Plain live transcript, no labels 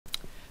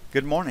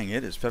Good morning.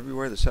 It is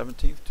February the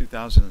 17th,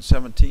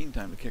 2017.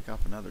 Time to kick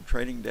off another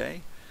trading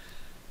day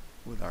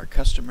with our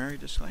customary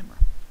disclaimer.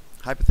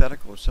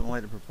 Hypothetical or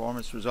simulated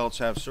performance results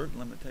have certain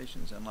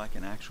limitations. Unlike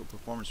an actual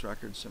performance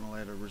record,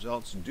 simulated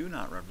results do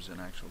not represent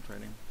actual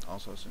trading.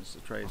 Also, since the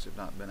trades have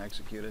not been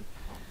executed,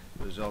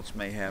 the results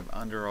may have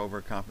under or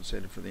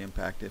overcompensated for the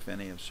impact, if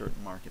any, of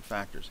certain market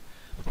factors,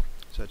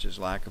 such as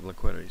lack of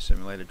liquidity.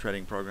 Simulated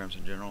trading programs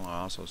in general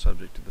are also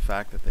subject to the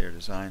fact that they are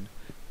designed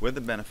with the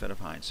benefit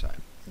of hindsight.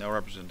 No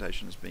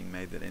representation is being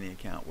made that any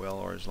account will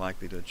or is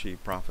likely to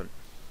achieve profit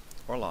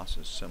or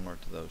losses similar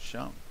to those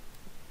shown.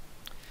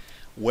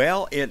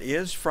 Well, it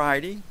is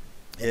Friday.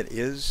 It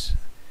is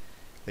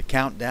the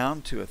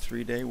countdown to a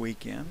 3-day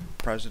weekend,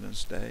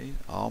 President's Day.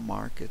 All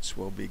markets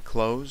will be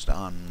closed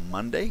on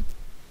Monday.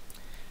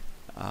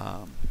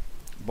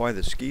 Boy,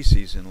 the ski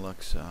season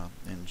looks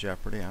in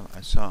jeopardy.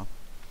 I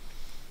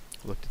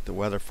looked at the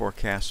weather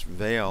forecast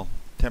Vail.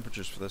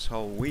 Temperatures for this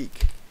whole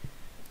week,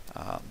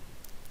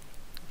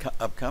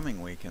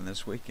 upcoming week and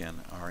this weekend,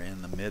 are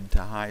in the mid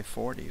to high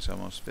 40s,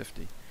 almost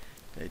 50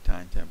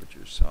 daytime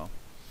temperatures. So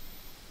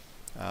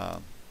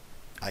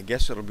I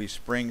guess it'll be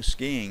spring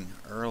skiing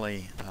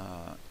early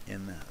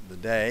in the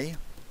day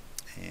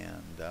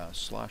and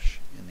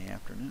slush in the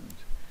afternoons.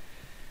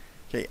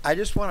 Okay, I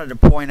just wanted to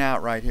point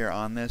out right here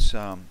on this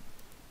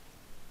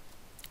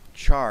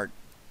chart,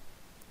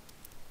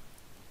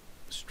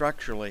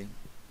 structurally,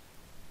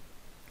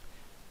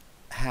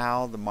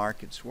 how the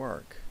markets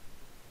work.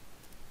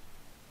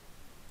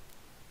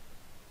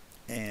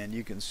 And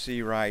you can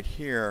see right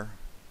here,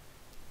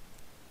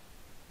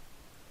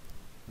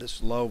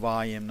 this low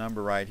volume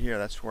number right here,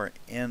 that's where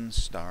N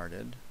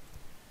started,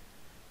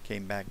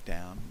 came back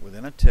down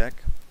within a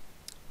tick.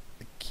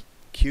 The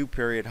Q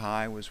period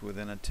high was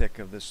within a tick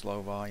of this low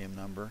volume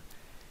number,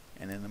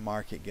 and then the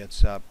market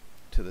gets up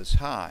to this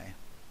high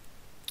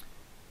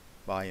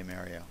volume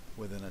area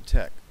within a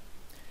tick.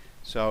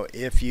 So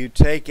if you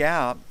take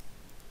out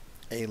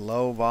a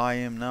low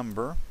volume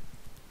number,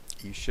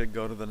 you should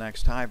go to the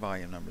next high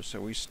volume number.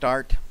 So we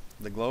start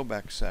the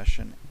Globex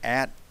session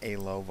at a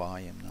low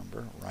volume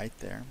number right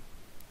there.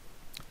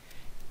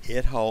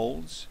 It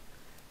holds.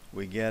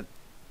 We get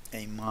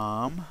a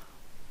mom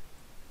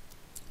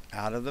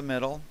out of the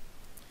middle.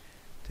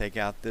 Take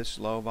out this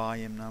low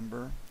volume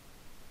number.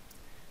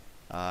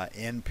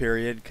 N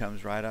period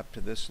comes right up to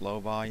this low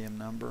volume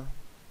number.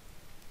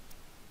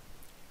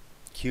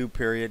 Q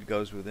period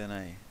goes within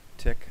a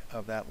tick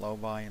of that low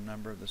volume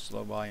number. This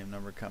low volume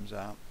number comes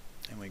out,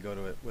 and we go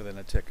to it within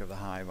a tick of the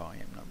high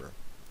volume number.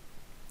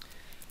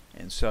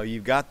 And so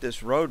you've got this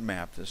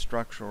roadmap, this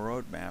structural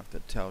roadmap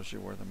that tells you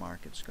where the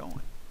market's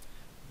going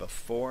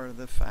before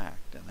the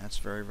fact, and that's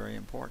very, very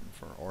important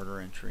for order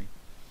entry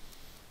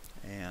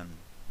and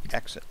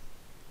exit.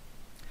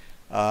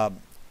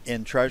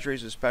 In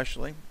treasuries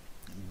especially,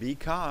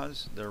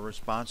 because they're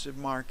responsive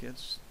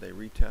markets, they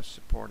retest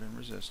support and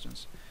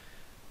resistance.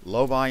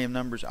 Low volume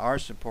numbers are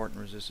support and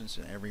resistance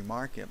in every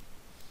market,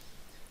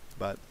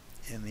 but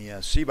in the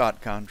CBOT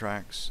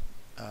contracts,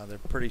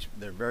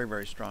 they're very,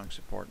 very strong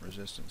support and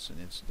resistance, and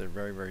they're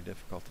very, very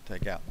difficult to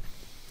take out.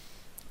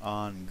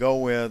 On go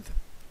with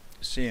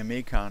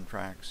CME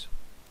contracts,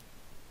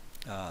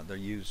 they're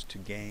used to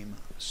game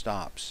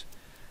stops,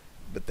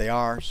 but they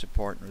are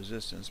support and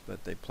resistance,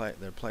 but they're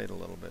played a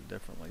little bit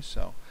differently.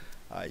 So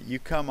you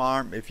come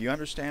armed, if you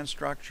understand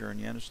structure and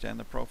you understand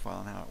the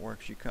profile and how it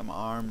works, you come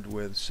armed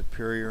with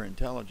superior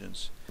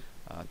intelligence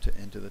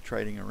into the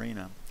trading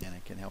arena, and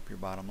it can help your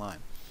bottom line.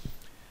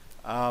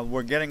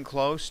 We're getting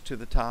close to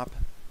the top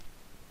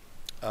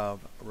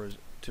of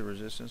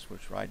resistance,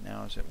 which right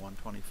now is at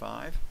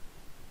 125.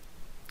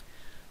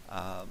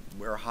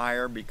 We're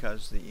higher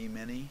because the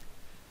E-mini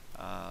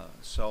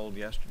sold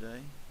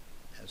yesterday,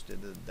 as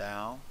did the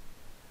Dow.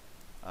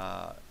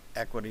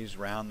 Equities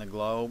around the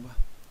globe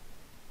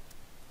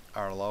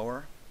are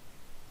lower,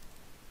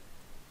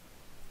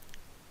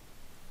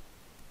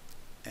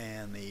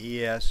 and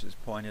the ES is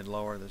pointed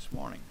lower this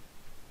morning.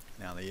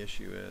 Now the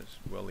issue is,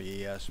 will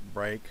the ES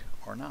break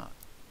or not?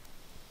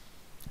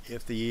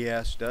 If the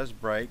ES does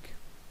break,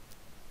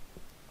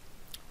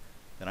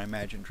 then I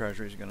imagine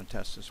Treasury is going to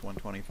test this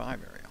 125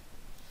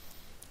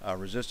 area.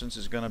 Resistance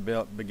is going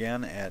to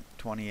begin at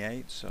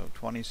 28, so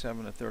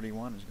 27 to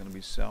 31 is going to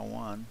be sell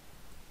 1.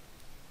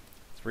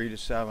 3 to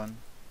 7,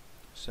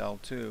 sell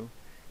 2.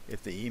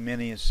 If the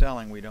E-mini is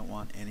selling, we don't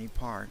want any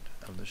part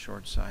of the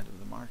short side of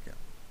the market.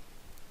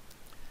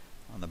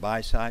 On the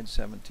buy side,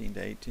 17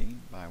 to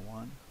 18, buy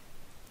 1.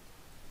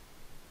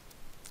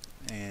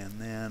 And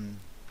then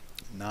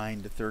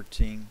 9 to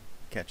 13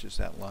 catches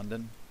that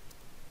London,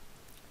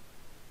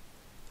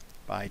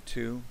 buy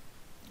 2.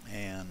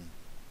 And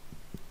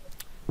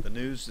the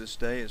news this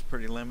day is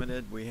pretty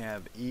limited. We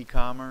have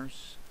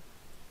e-commerce.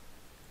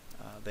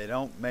 They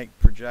don't make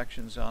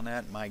projections on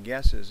that. My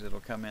guess is it'll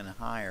come in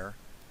higher.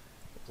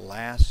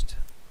 Last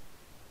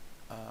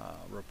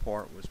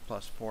report was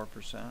plus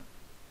 4%,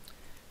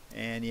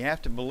 and you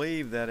have to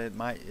believe that it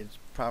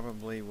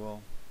probably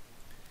will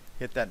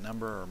hit that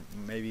number, or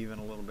maybe even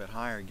a little bit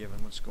higher,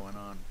 given what's going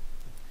on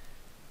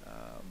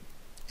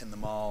in the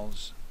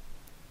malls,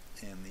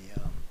 in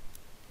the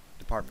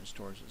department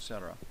stores,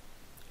 etc.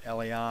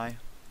 LEI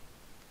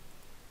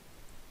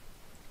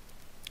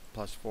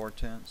plus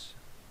 0.4.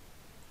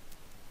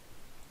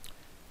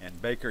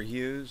 And Baker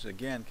Hughes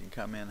again can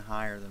come in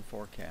higher than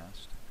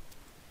forecast.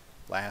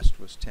 Last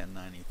was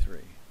 1093.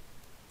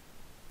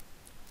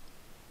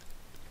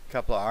 A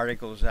couple of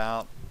articles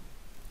out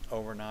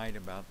overnight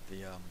about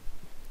the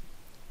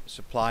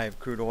supply of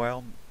crude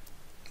oil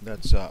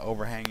that's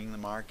overhanging the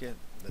market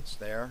that's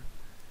there.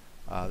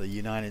 The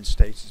United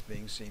States is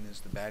being seen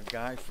as the bad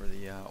guy for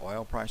the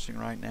oil pricing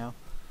right now.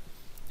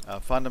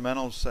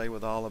 Fundamentals say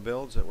with all the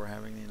builds that we're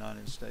having in the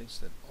United States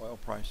that oil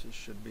prices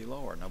should be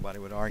lower. Nobody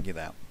would argue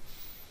that.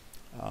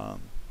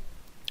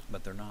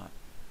 But they're not.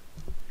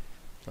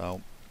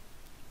 So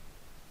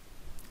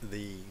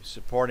the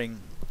supporting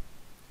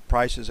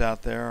prices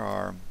out there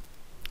are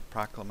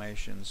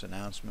proclamations,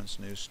 announcements,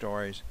 news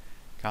stories,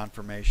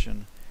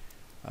 confirmation,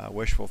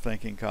 wishful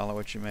thinking, call it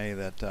what you may,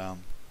 that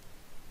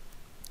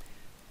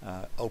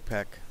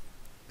OPEC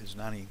is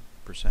 90%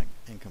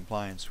 in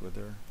compliance with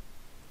their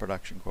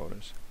production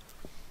quotas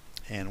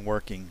and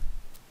working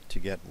to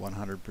get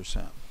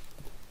 100%.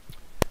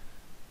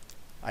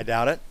 I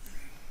doubt it,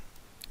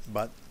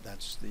 but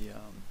that's the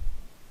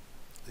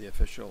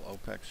official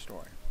OPEC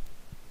story.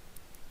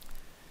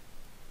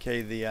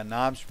 Okay, the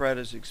knob spread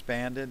is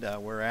expanded.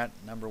 We're at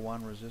number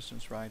 1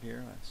 resistance right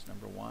here. That's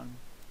number 1.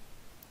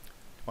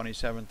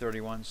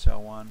 27.31,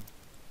 sell 1.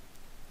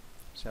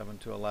 7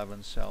 to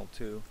 11, sell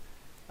 2.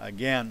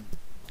 Again,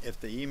 if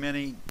the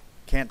E-mini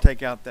can't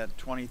take out that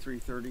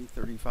 23.30,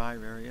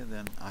 35 area,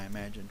 then I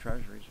imagine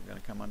treasuries are going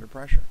to come under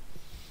pressure.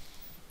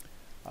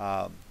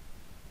 On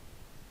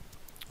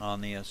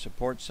the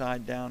support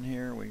side down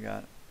here, we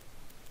got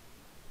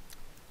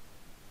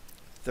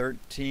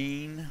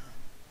 13,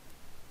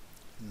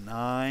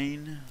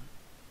 9,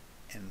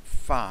 and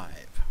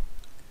 5.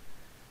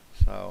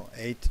 So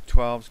 8 to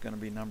 12 is going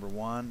to be number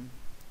 1.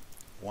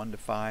 1 to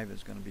 5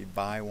 is going to be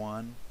buy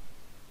 1.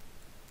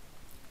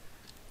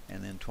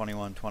 And then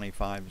 21,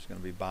 25 is going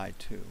to be buy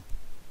 2.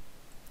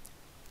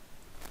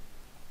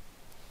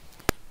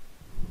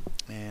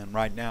 And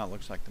right now it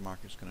looks like the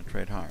market's going to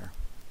trade higher.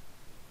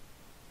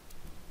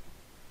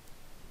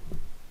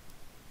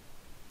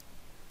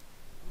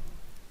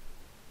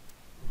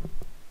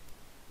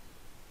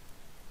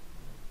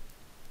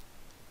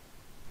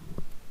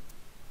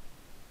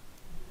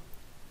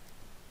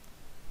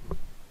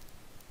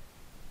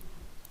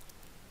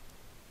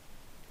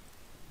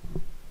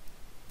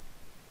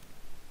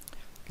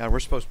 God, we're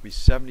supposed to be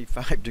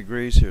 75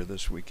 degrees here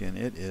this weekend.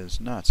 It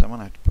is nuts. I'm going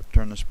to have to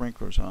turn the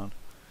sprinklers on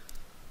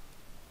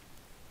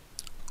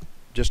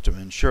just to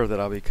ensure that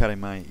I'll be cutting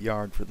my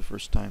yard for the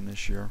first time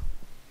this year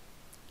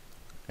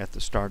at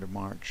the start of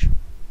March.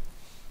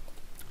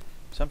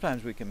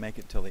 Sometimes we can make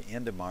it till the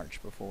end of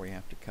March before we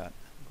have to cut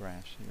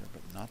grass here,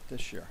 but not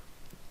this year.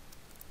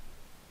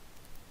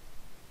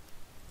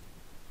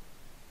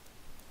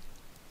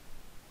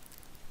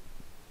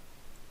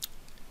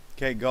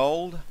 Okay,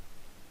 gold.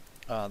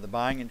 The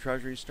buying in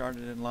Treasury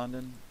started in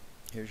London.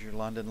 Here's your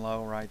London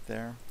low right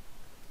there.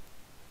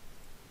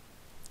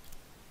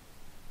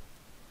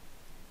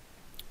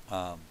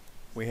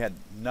 We had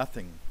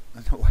nothing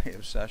in the way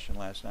of session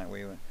last night.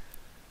 We went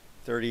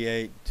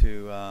 38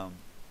 to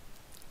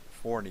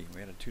 40. We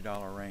had a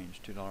 $2 range,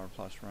 $2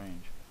 plus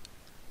range.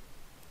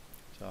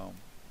 So,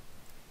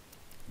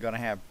 going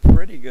to have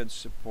pretty good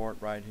support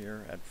right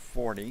here at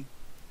 40.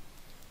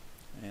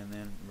 And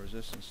then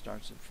resistance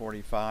starts at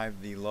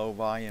 45. The low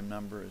volume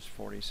number is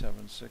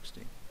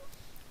 47.60.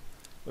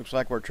 Looks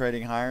like we're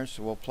trading higher,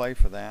 so we'll play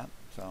for that.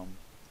 So I'm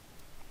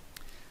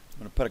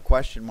going to put a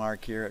question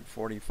mark here at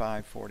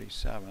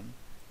 45.47.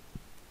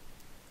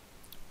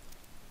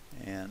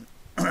 And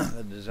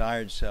the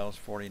desired sell is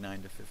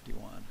 49 to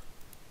 51.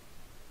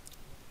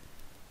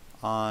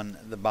 On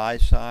the buy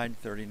side,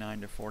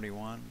 39 to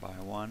 41, buy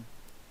 1.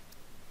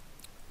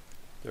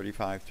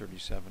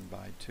 35.37,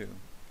 buy 2.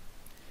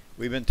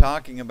 We've been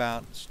talking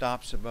about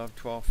stops above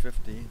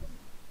 1250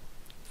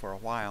 for a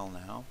while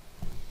now,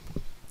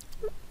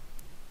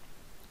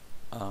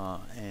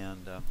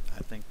 and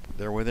I think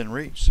they're within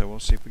reach, so we'll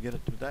see if we get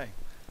it today.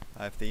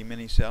 If the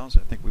E-mini sells,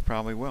 I think we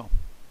probably will.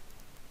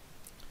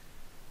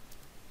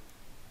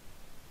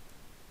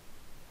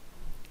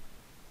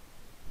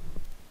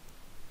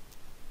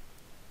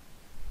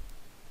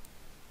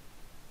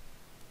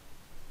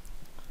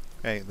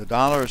 Okay, the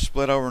dollar is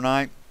split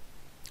overnight.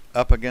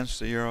 Up against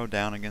the euro,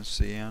 down against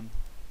the yen.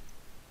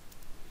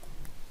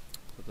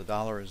 But the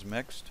dollar is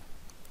mixed.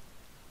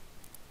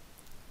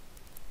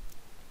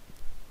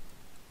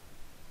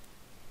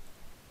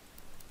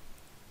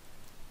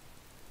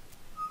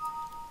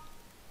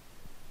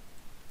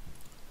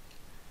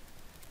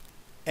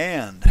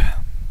 And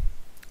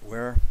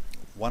where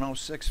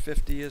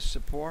 106.50 is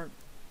support,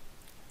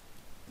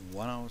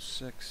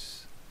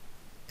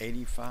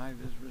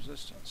 106.85 is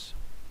resistance.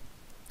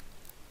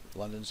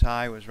 London's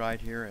high was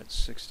right here at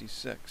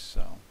 66,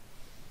 so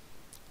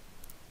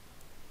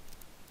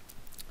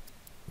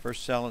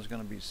First sell is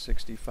going to be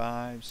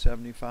 65,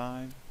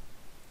 75.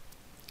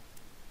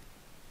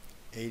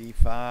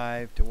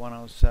 85 to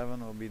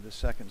 107 will be the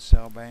second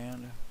sell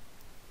band.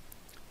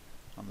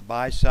 On the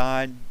buy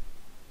side,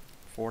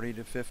 40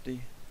 to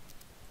 50.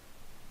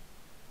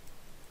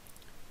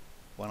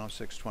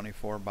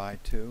 106.24 buy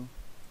 2.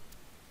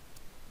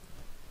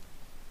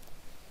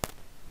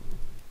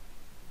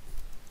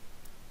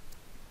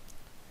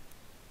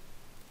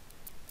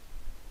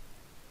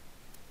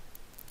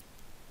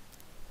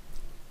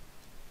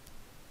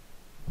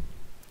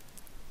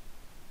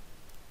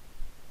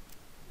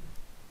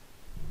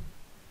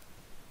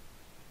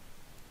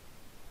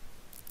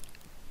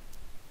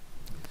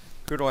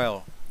 Crude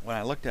oil, when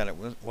I looked at it,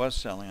 was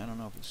selling. I don't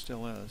know if it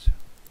still is.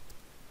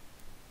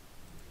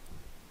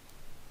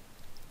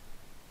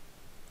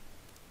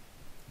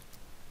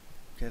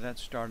 Okay, that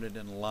started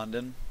in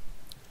London.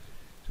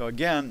 So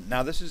again,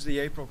 now this is the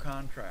April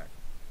contract.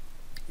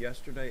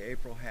 Yesterday,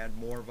 April had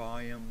more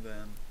volume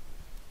than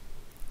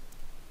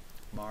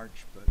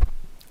March, but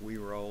we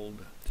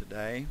rolled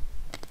today.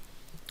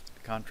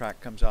 The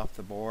contract comes off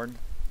the board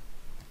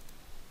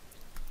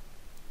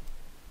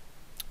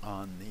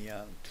on the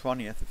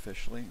 20th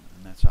officially,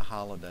 and that's a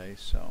holiday,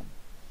 so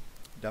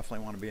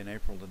definitely want to be in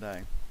April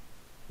today.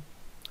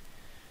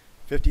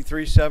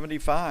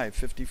 53.75,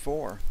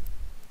 54.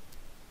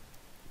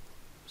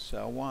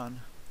 Sell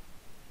 1.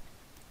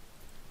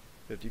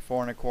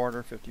 54 and a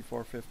quarter,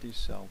 54.50,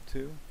 sell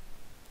 2.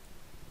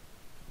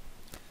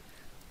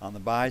 On the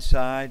buy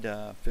side,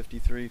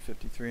 53,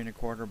 53 and a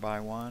quarter, buy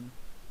 1.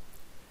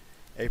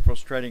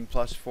 April's trading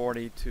plus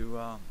 40 to,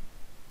 or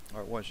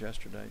it was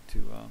yesterday,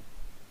 to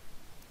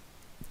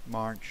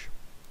March,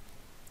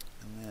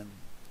 and then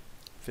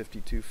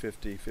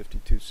 52.50,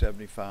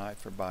 52.75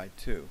 for buy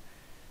 2.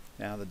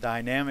 Now the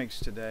dynamics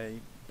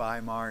today,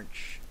 buy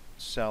March,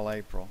 sell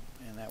April,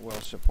 and that will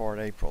support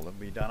April. It'll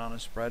be done on a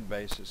spread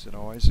basis. It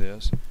always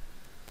is.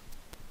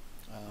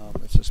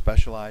 It's a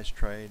specialized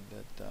trade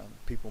that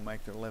people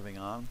make their living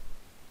on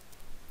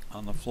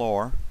the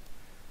floor.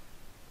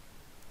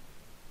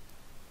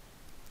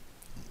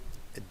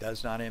 It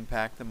does not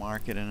impact the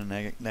market in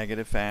a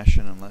negative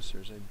fashion unless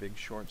there's a big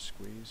short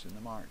squeeze in the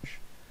March.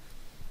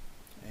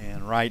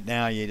 And right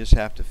now you just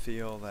have to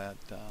feel that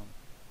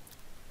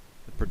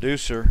the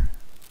producer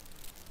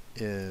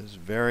is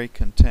very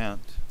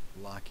content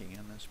locking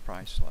in this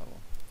price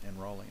level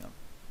and rolling them.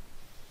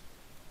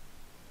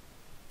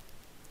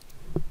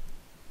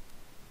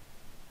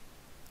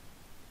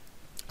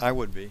 I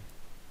would be.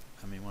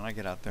 I mean, when I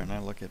get out there and I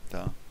look at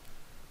the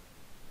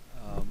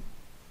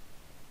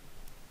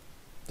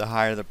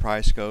higher the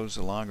price goes,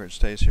 the longer it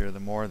stays here, the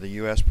more the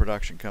U.S.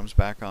 production comes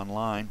back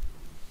online,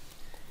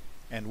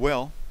 and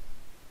will.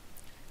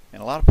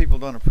 And a lot of people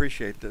don't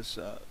appreciate this.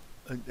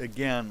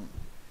 Again,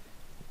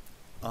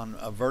 on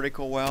a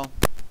vertical well,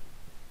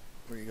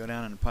 where you go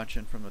down and punch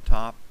in from the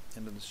top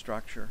into the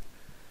structure,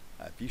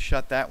 if you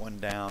shut that one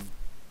down,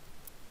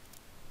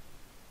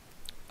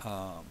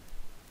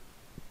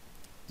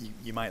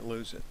 you might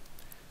lose it.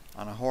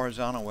 On a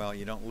horizontal well,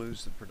 you don't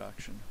lose the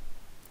production.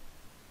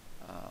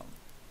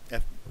 You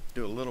have to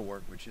do a little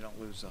work, but you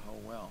don't lose the whole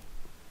well.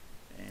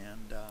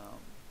 And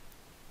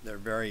they're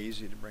very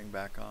easy to bring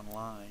back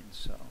online.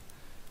 So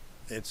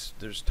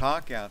there's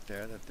talk out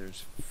there that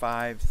there's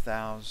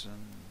 5,000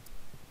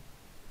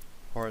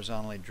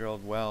 horizontally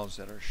drilled wells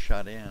that are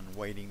shut in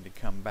waiting to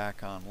come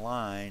back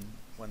online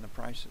when the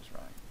price is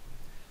right.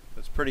 So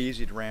it's pretty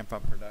easy to ramp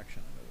up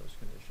production under those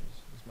conditions,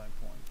 is my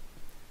point.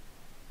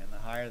 And the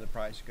higher the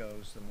price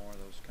goes, the more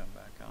those come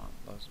back on.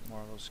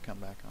 More of those come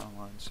back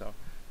online. So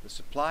the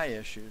supply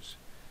issues,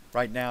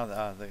 right now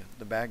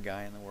the bad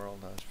guy in the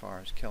world as far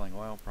as killing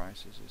oil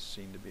prices is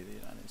seen to be the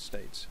United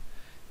States.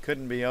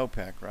 Couldn't be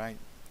OPEC, right?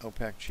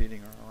 OPEC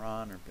cheating, or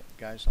Iran, or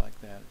guys like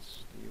that.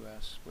 It's the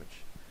U.S.,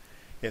 which,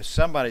 if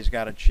somebody's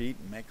got to cheat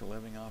and make a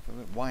living off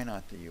of it, why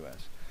not the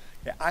U.S.?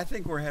 Yeah, I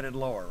think we're headed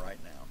lower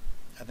right now.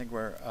 I think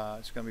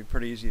it's going to be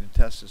pretty easy to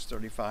test this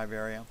 35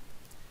 area.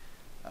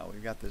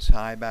 We've got this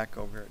high back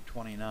over here at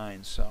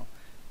 29, so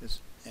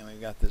and we've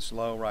got this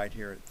low right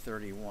here at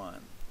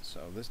 31.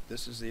 So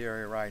this is the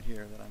area right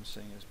here that I'm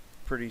seeing is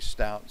pretty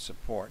stout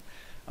support.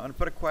 I'm going to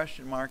put a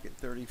question mark at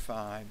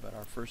 35, but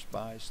our first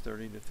buy is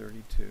 30 to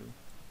 32.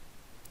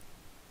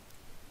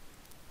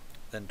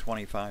 Then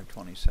 25,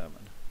 27.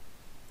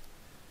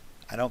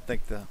 I don't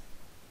think the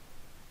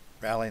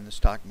rally in the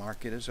stock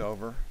market is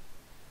over.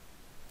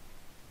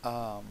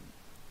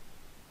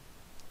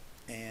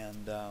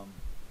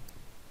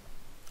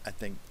 I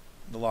think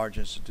the large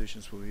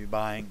institutions will be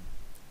buying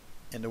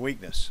into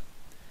weakness.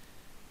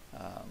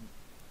 As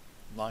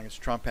long as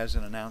Trump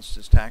hasn't announced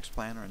his tax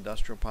plan or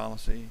industrial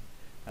policy,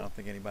 I don't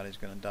think anybody's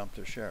going to dump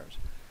their shares.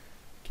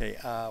 Okay,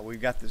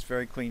 we've got this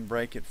very clean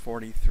break at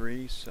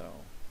 43, so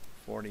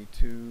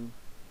 42,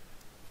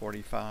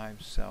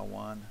 45, sell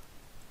 1,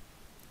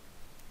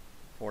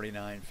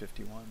 49,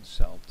 51,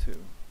 sell 2.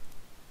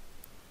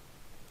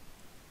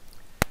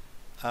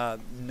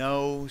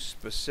 No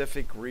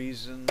specific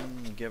reason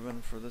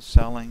given for the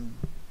selling.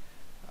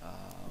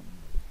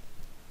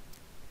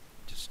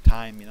 Just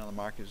time, you know, the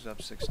market is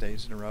up 6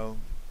 days in a row.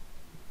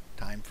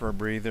 Time for a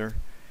breather.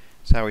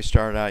 That's how we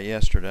started out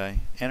yesterday,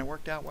 and it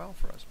worked out well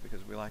for us because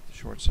we liked the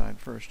short side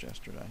first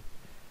yesterday.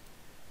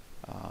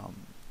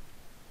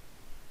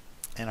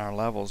 And our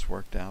levels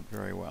worked out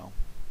very well.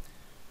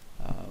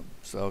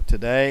 So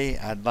today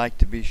I'd like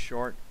to be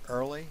short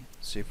early,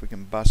 see if we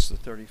can bust the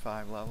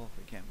 35 level.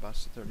 If we can't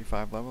bust the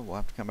 35 level, we'll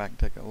have to come back and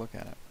take a look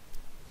at it.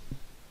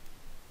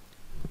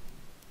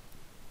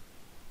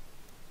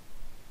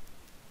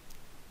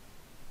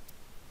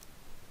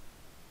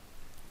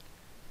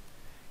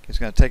 It's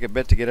going to take a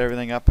bit to get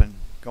everything up and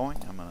going.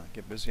 I'm going to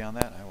get busy on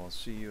that. I will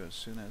see you as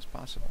soon as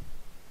possible.